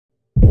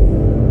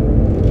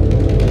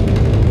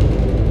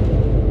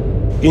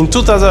In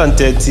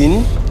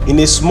 2013, in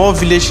a small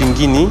village in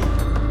Guinea,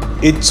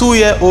 a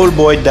 2-year-old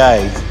boy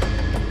died.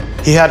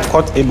 He had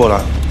caught Ebola.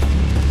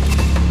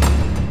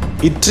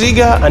 It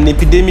triggered an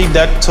epidemic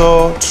that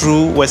tore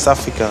through West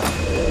Africa.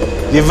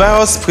 The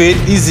virus spread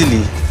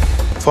easily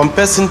from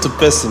person to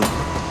person,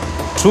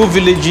 through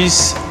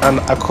villages and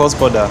across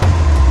borders.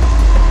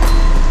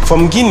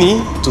 From Guinea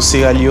to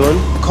Sierra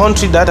Leone,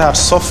 country that had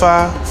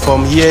suffered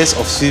from years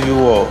of civil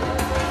war.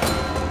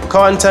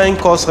 Quarantine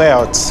caused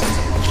riots,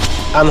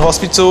 and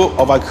hospitals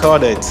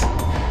overcrowded.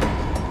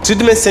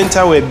 Treatment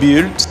centers were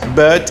built,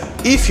 but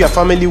if your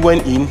family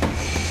went in,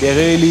 they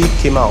rarely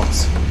came out.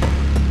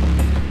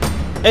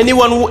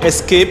 Anyone who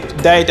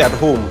escaped died at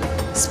home,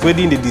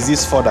 spreading the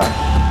disease further.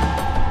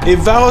 A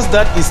virus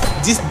that is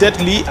this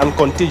deadly and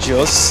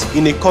contagious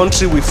in a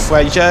country with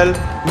fragile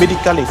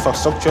medical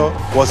infrastructure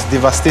was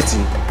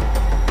devastating.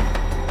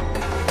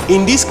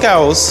 In this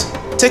chaos,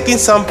 taking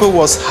samples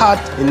was hard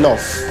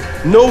enough.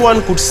 No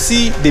one could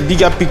see the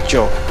bigger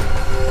picture.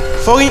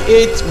 Foreign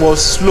aid was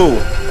slow,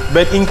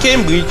 but in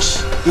Cambridge,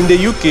 in the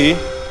UK,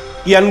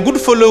 Ian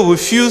Goodfellow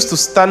refused to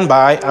stand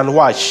by and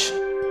watch.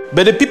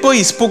 But the people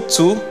he spoke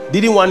to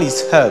didn't want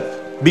his help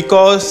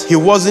because he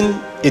wasn't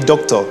a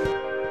doctor.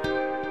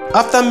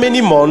 After many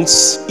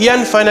months,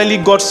 Ian finally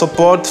got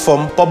support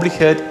from Public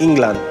Health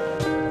England.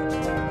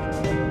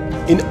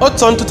 In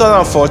autumn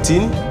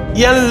 2014,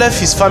 Ian left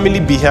his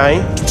family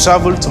behind to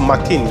travel to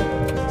Makeni.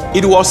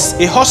 It was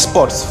a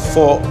hotspot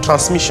for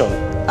transmission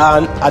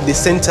and at the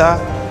center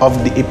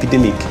of the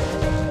epidemic.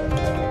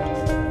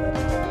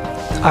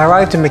 I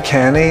arrived in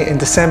Makeni in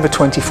December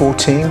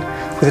 2014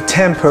 with a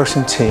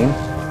 10-person team.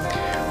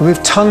 We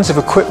moved tons of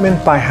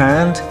equipment by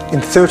hand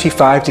in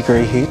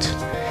 35-degree heat.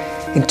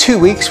 In 2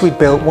 weeks, we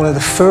built one of the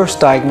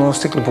first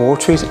diagnostic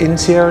laboratories in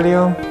Sierra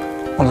Leone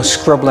on a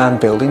scrubland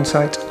building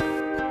site.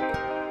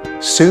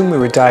 Soon we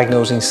were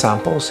diagnosing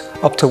samples,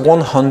 up to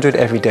 100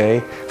 every day,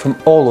 from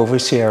all over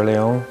Sierra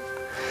Leone.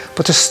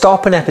 But to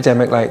stop an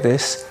epidemic like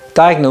this,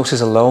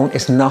 diagnosis alone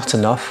is not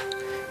enough.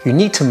 You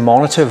need to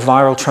monitor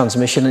viral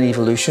transmission and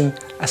evolution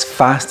as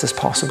fast as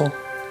possible.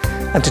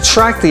 And to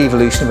track the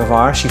evolution of a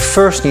virus, you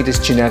first need its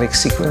genetic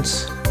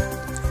sequence.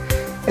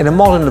 In a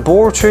modern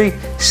laboratory,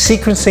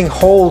 sequencing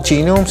whole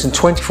genomes in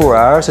 24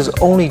 hours has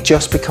only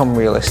just become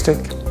realistic.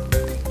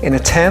 In a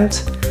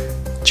tent,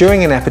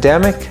 during an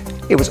epidemic,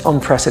 it was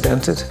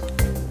unprecedented.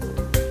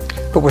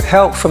 But with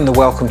help from the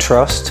Wellcome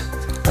Trust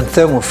and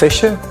Thermo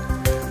Fisher,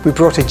 we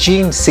brought a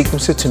gene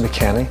sequencer to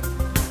Makeni.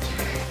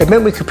 It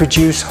meant we could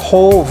produce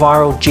whole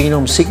viral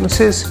genome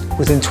sequences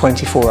within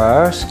 24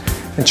 hours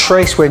and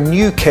trace where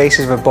new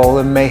cases of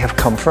Ebola may have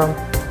come from.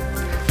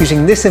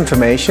 Using this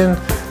information,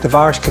 the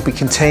virus could be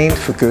contained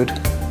for good.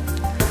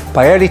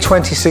 By early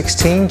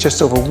 2016,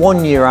 just over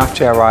 1 year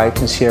after I arrived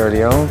in Sierra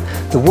Leone,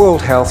 the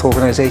World Health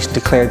Organization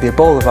declared the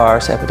Ebola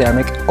virus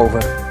epidemic over.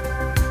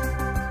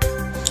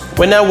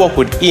 When I worked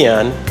with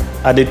Ian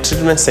at the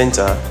treatment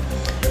center,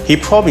 he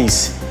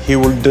promised he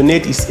would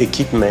donate his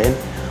equipment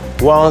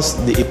once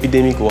the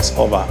epidemic was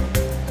over.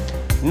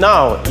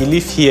 Now he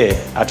lives here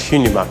at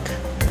Unimac,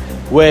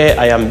 where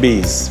I am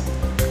based.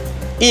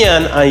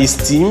 Ian and his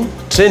team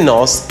train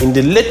us in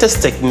the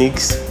latest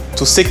techniques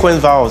to sequence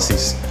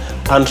viruses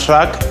and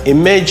track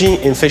emerging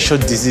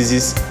infectious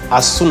diseases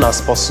as soon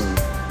as possible.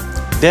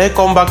 They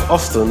come back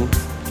often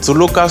to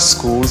local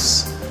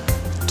schools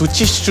to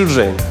teach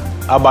children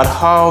about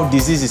how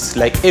diseases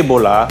like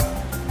Ebola,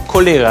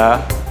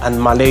 cholera,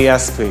 and malaria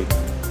spread.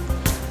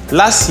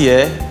 Last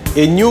year,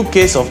 a new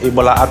case of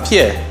Ebola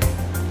appeared,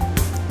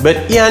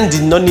 but Ian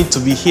did not need to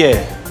be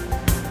here.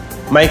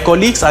 My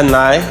colleagues and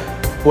I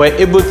were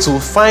able to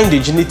find the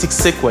genetic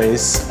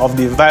sequence of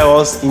the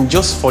virus in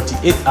just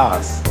 48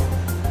 hours.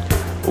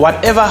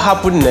 Whatever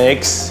happened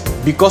next,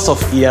 because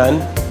of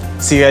Ian,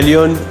 Sierra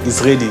Leone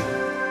is ready.